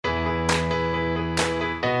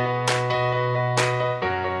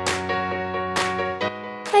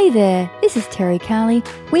Hey there, this is Terry Cowley,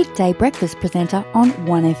 weekday breakfast presenter on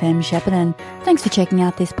 1FM Shepparton. Thanks for checking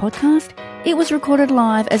out this podcast. It was recorded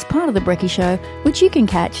live as part of The Brekkie Show, which you can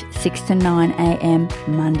catch 6 to 9 a.m.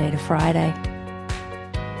 Monday to Friday.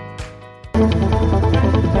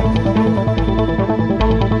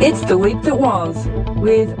 It's the week that was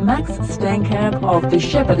with Max Stankamp of the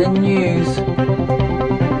Shepparton News.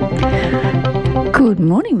 Good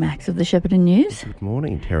morning, Max of the Shepparton News. Good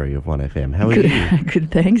morning, Terry of 1FM. How are you?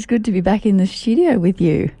 Good, thanks. Good to be back in the studio with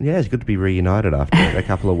you. Yeah, it's good to be reunited after a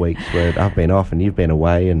couple of weeks where I've been off and you've been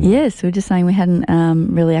away. And yes, we were just saying we hadn't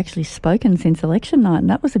really actually spoken since election night, and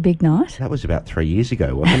that was a big night. That was about 3 years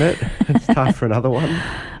ago, wasn't it? It's time for another one.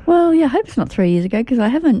 Well, yeah, I hope it's not 3 years ago because I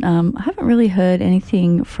haven't really heard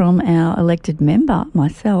anything from our elected member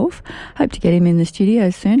myself. Hope to get him in the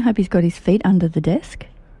studio soon. Hope he's got his feet under the desk.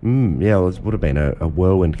 Yeah, well, it would have been a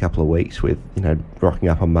whirlwind couple of weeks with, rocking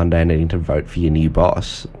up on Monday and needing to vote for your new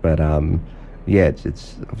boss. But, yeah,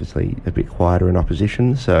 it's obviously a bit quieter in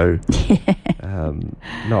opposition, so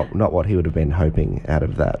not what he would have been hoping out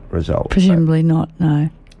of that result. Presumably not, no.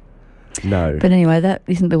 No. But anyway, that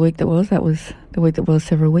isn't the week that was. That was the week that was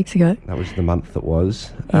several weeks ago. That was the month that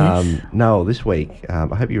was. Yes. No, this week, I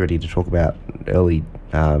hope you're ready to talk about early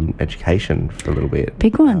education for a little bit.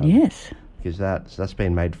 Big one, yes. Because that's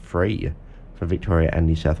been made free for Victoria and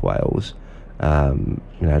New South Wales.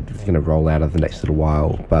 It's going to roll out over the next little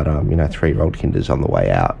while, but 3-year-old kinders on the way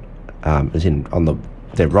out,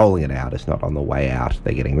 they're rolling it out. It's not on the way out.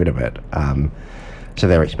 They're getting rid of it. So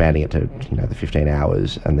they're expanding it to the 15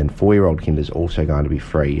 hours, and then 4-year-old kinders also going to be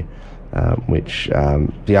free. Which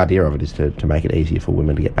the idea of it is to make it easier for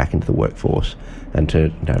women to get back into the workforce and to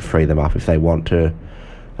free them up if they want to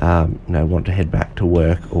head back to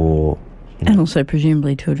work or. And also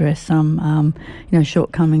presumably to address some,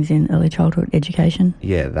 shortcomings in early childhood education.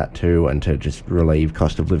 Yeah, that too, and to just relieve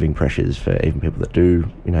cost of living pressures for even people that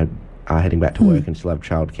do, are heading back to work and still have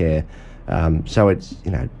childcare. So it's,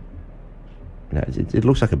 it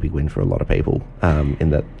looks like a big win for a lot of people. In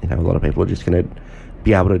that, a lot of people are just going to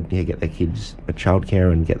be able to get their kids a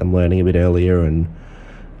childcare and get them learning a bit earlier, and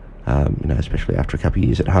especially after a couple of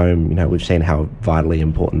years at home, we've seen how vitally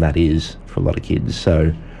important that is for a lot of kids.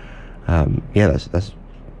 So. That's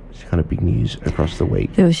kind of big news across the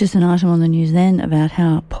week. There was just an item on the news then about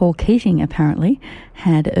how Paul Keating apparently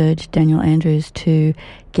had urged Daniel Andrews to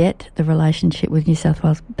get the relationship with New South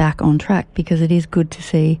Wales back on track, because it is good to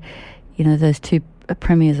see, those two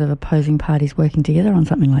premiers of opposing parties working together on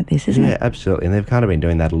something like this, isn't it? Yeah, absolutely. And they've kind of been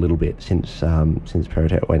doing that a little bit since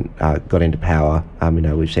Perrottet got into power.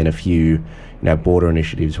 We've seen a few, border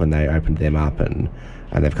initiatives when they opened them up, and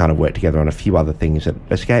they've kind of worked together on a few other things that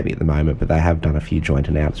escape me at the moment, but they have done a few joint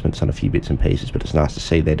announcements on a few bits and pieces. But it's nice to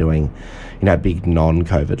see they're doing, big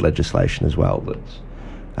non-COVID legislation as well that's,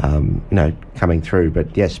 coming through.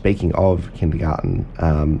 But yeah, speaking of kindergarten,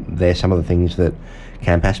 they're some of the things that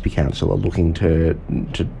Campaspe Council are looking to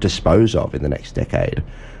dispose of in the next decade.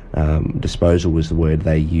 Disposal was the word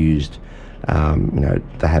they used.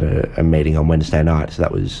 They had a meeting on Wednesday night, so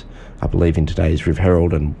that was, I believe, in today's Riv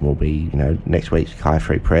Herald, and will be, next week's Kai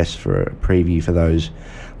Free Press for a preview for those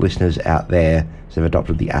listeners out there. So they've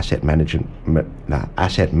adopted the Asset Management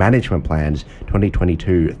Plans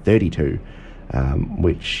 2022-32,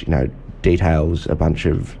 which, details a bunch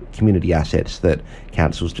of community assets that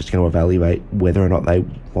council's just going to evaluate whether or not they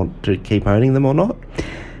want to keep owning them or not.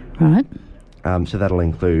 Right. So that'll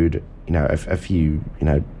include, a few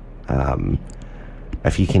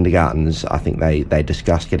kindergartens. I think they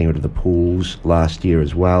discussed getting rid of the pools last year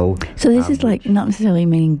as well. So this is not necessarily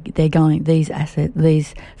meaning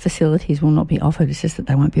these facilities will not be offered. It's just that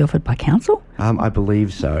they won't be offered by council? I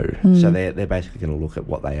believe so. So they're basically going to look at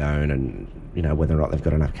what they own and, whether or not they've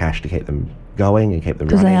got enough cash to keep them going and keep them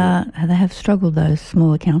running. Because they have struggled, those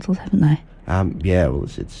smaller councils, haven't they?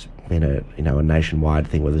 It's been a nationwide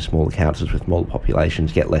thing where the smaller councils with smaller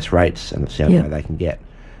populations get less rates, and it's the only way they can get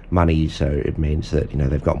money. So it means that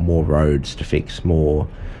they've got more roads to fix, more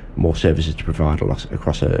services to provide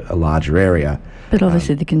across a larger area. But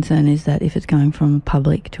obviously the concern is that if it's going from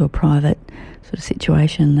public to a private sort of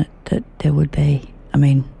situation, that there would be,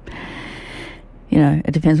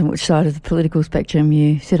 it depends on which side of the political spectrum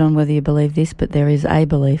you sit on, whether you believe this, but there is a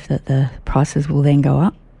belief that the prices will then go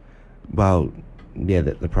up. Well, yeah,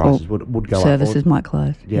 the prices would go up. Services might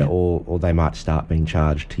close. Yeah, or they might start being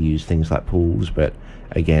charged to use things like pools, but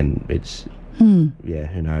again, it's who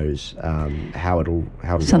knows how it'll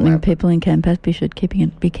something people in Campaspe should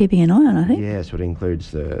be keeping an eye on, I think. Yeah, so it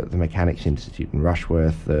includes the Mechanics Institute in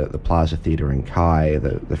Rushworth, the Plaza Theatre in Kai,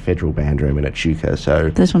 the Federal Band Room in Echuca. So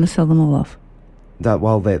they just want to sell them all off. They're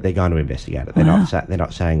going to investigate it. They're Wow. they're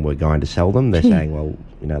not saying we're going to sell them. They're Gee. saying, well,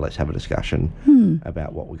 let's have a discussion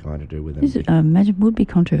about what we're going to do with them. This, I imagine, would be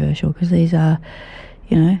controversial because these are,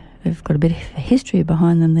 they've got a bit of history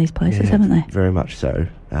behind them, these places, haven't they? Very much so.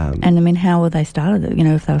 And I mean, how were they started?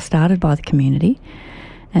 If they were started by the community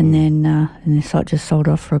and then the site just sold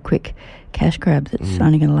off for a quick cash grab that's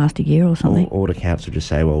only going to last a year or something. Or the council just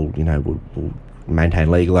say, well, we'll maintain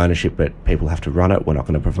legal ownership, but people have to run it. We're not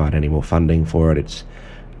going to provide any more funding for it.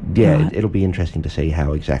 Right. It'll be interesting to see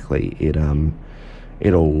how exactly it all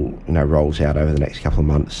rolls out over the next couple of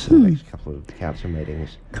months, the next couple of council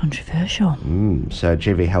meetings. Controversial. So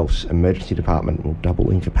GV Health's emergency department will double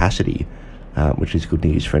in capacity, which is good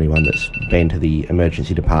news for anyone that's been to the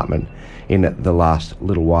emergency department in the last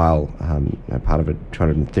little while. Part of a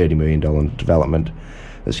 $230 million development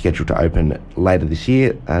that's scheduled to open later this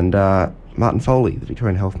year. And Martin Foley, the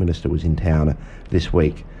Victorian Health Minister, was in town this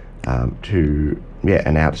week to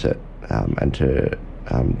announce it and to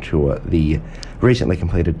tour the recently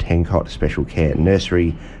completed 10-cot special care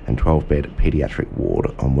nursery and 12-bed paediatric ward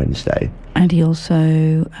on Wednesday. And he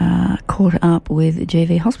also caught up with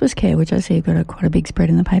GV Hospice Care, which I see you've got quite a big spread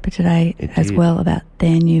in the paper today well about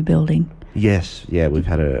their new building. Yes, we've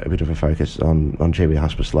had a bit of a focus on GV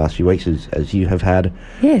Hospice the last few weeks, as you have had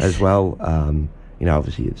as well.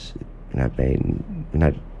 Obviously it's been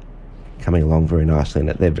coming along very nicely, and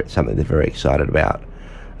they're something they're very excited about.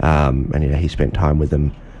 And he spent time with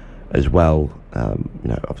them as well.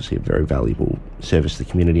 Obviously a very valuable service to the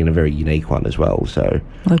community and a very unique one as well. So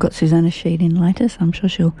I've got Susanna Sheed in later, so I'm sure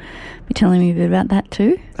she'll be telling me a bit about that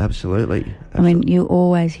too. Absolutely. I mean, you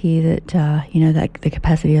always hear that that the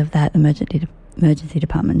capacity of that emergency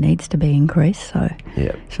department needs to be increased. So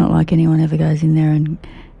it's not like anyone ever goes in there and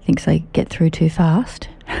thinks they get through too fast.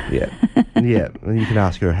 And you can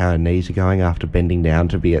ask her how her knees are going after bending down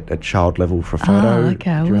to be at child level for a photo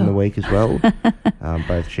during the week as well.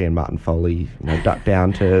 Both she and Martin Foley, ducked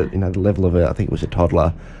down to the level of I think it was a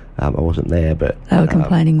toddler. I wasn't there, but they were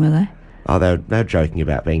complaining, were they? Oh, they were joking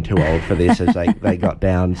about being too old for this as they got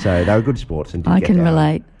down. So they were good sports and did I get can down.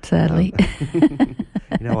 relate, sadly.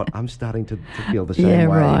 You know what? I'm starting to feel the same way. Yeah,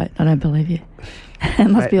 right. I don't believe you.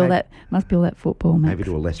 It must be all that football, Max. Maybe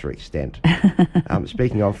to a lesser extent.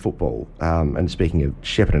 Speaking of football, and speaking of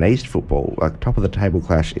Shepparton East football, top of the table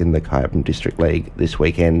clash in the Kyabram District League this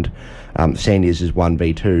weekend. Seniors is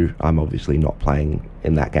 1v2. I'm obviously not playing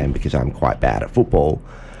in that game because I'm quite bad at football.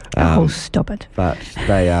 Stop it. But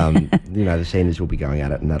they, the seniors will be going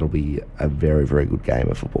at it, and that'll be a very, very good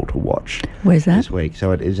game of football to watch. Where's that? This week.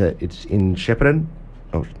 So it's in Shepparton,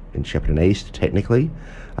 or in Shepparton East, technically,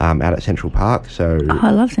 out at Central Park. So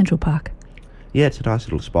I love Central Park. Yeah, it's a nice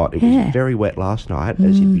little spot. It was very wet last night,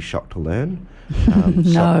 as you'd be shocked to learn.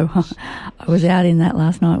 No, I was out in that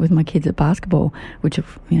last night with my kids at basketball, which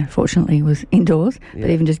fortunately was indoors. But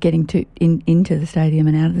even just getting into the stadium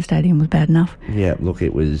and out of the stadium was bad enough. Yeah, look,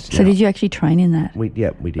 it was. So did you actually train in that? We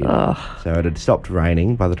did. Oh. So it had stopped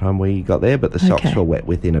raining by the time we got there, but the socks were wet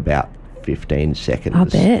within about 15 seconds. I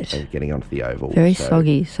bet. Of getting onto the oval. Very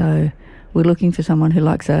soggy. So we're looking for someone who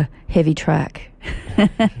likes a heavy track.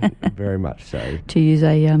 Very much so. To use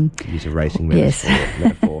a racing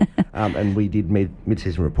metaphor. And we did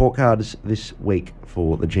mid-season report cards this week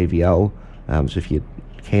for the GVL. So if you're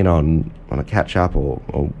keen on a catch-up or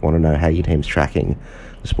want to know how your team's tracking,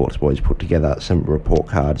 the Sports Boys put together some report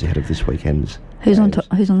cards ahead of this weekend's Who's games.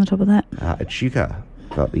 Who's on the top of that? Echuca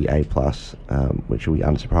got the A+, which will be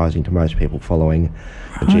unsurprising to most people following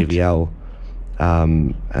the GVL.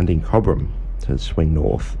 And in Cobram, to swing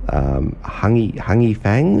north, Hungy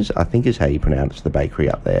Fangs, I think is how you pronounce the bakery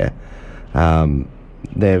up there.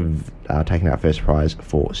 They've taken out first prize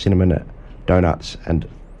for cinnamon donuts and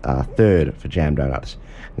third for jam donuts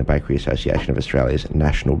in the Bakery Association of Australia's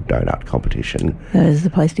National Donut Competition. That is the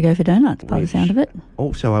place to go for donuts, by the sound of it.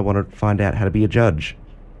 Also, I want to find out how to be a judge.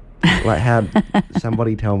 How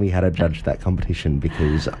somebody tell me how to judge that competition,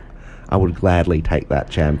 because I would gladly take that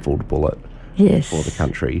jam-filled bullet. Yes. For the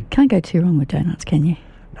country. Can't go too wrong with donuts, can you?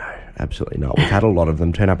 No, absolutely not. We've had a lot of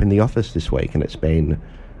them turn up in the office this week, and it's been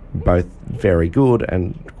both very good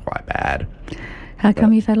and quite bad. How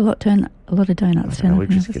come you've had a lot of donuts turn up in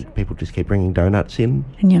the office? People just keep bringing donuts in.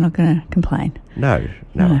 And you're not going to complain? No.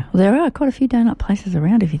 Well, there are quite a few donut places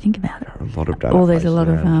around if you think about it. There are a lot of donut places. Or there's a lot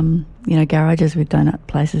around. of, garages with donut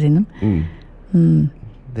places in them.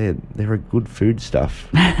 They're a good foodstuff.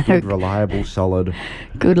 Good, reliable, solid.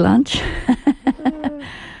 Good lunch.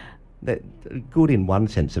 They're good in one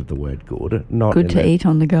sense of the word good. Not good to eat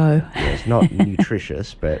on the go. Yes, not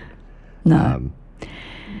nutritious, but... No.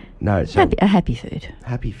 No, so... A happy food.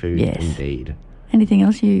 Happy food, yes. indeed. Anything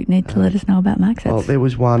else you need to let us know about Max? Well, That's there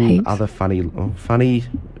was one heaps. other funny.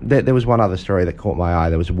 There was one other story that caught my eye.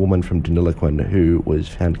 There was a woman from Deniliquin who was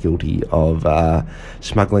found guilty of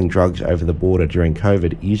smuggling drugs over the border during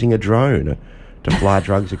COVID using a drone to fly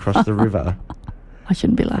drugs across the river I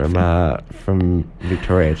shouldn't be laughing. from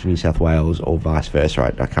Victoria to New South Wales or vice versa.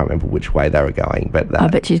 I can't remember which way they were going, but I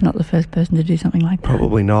bet she's not the first person to do something like that.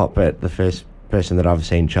 probably not. But the first person that I've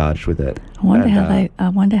seen charged with it. I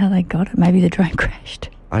wonder how they got it. Maybe the drone crashed.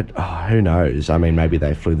 Who knows? I mean, maybe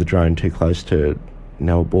they flew the drone too close to,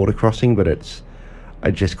 a border crossing. But it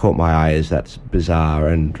just caught my eye as that's bizarre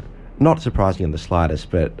and not surprising in the slightest.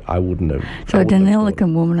 But I wouldn't have. So a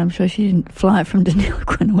Deniliquin woman, I'm sure she didn't fly it from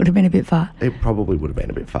Deniliquin. It would have been a bit far. It probably would have been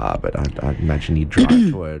a bit far, but I'd imagine you'd drive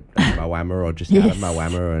to a Moama or just out of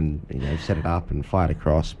Moama and set it up and fly it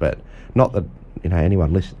across. But not that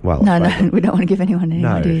anyone listen. Well, No, we don't want to give anyone any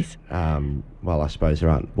ideas. Well, I suppose there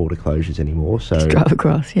aren't border closures anymore, so Just drive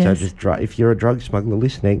across. Yes. So just drive. If you're a drug smuggler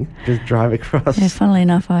listening, just drive across. Yeah, funnily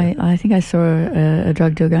enough, I think I saw a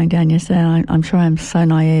drug deal going down yesterday, and I'm sure I'm so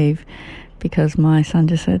naive because my son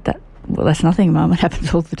just said that, well, that's nothing, Mum, it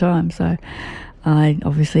happens all the time. So I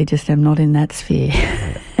obviously just am not in that sphere.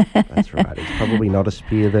 That's right. It's probably not a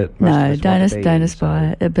sphere that most of us want to be don't in,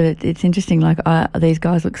 aspire. But it's interesting, these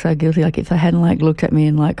guys look so guilty. Like, if they hadn't, looked at me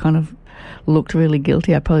and, kind of looked really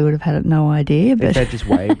guilty, I probably would have had no idea. But if they just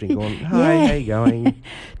waved and gone, hi, how you going?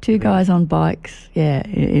 Two guys on bikes. Yeah,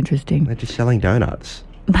 interesting. They're just selling donuts.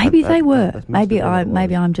 Maybe they were. That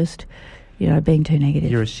Maybe I'm just, being too negative.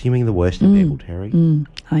 You're assuming the worst in people, Terry.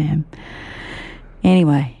 I am.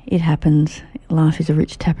 Anyway, it happens. Life is a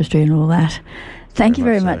rich tapestry and all that. Thank you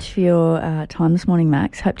very much for your time this morning,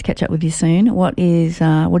 Max. Hope to catch up with you soon. Are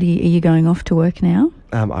you going off to work now?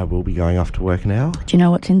 I will be going off to work now. Do you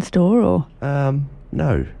know what's in store, or?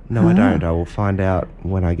 No, I don't. I will find out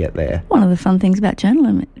when I get there. One of the fun things about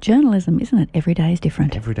journalism, isn't it? Every day is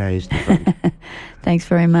different. Every day is different. Thanks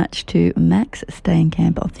very much to Max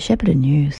Steenkamp of the Shepparton News.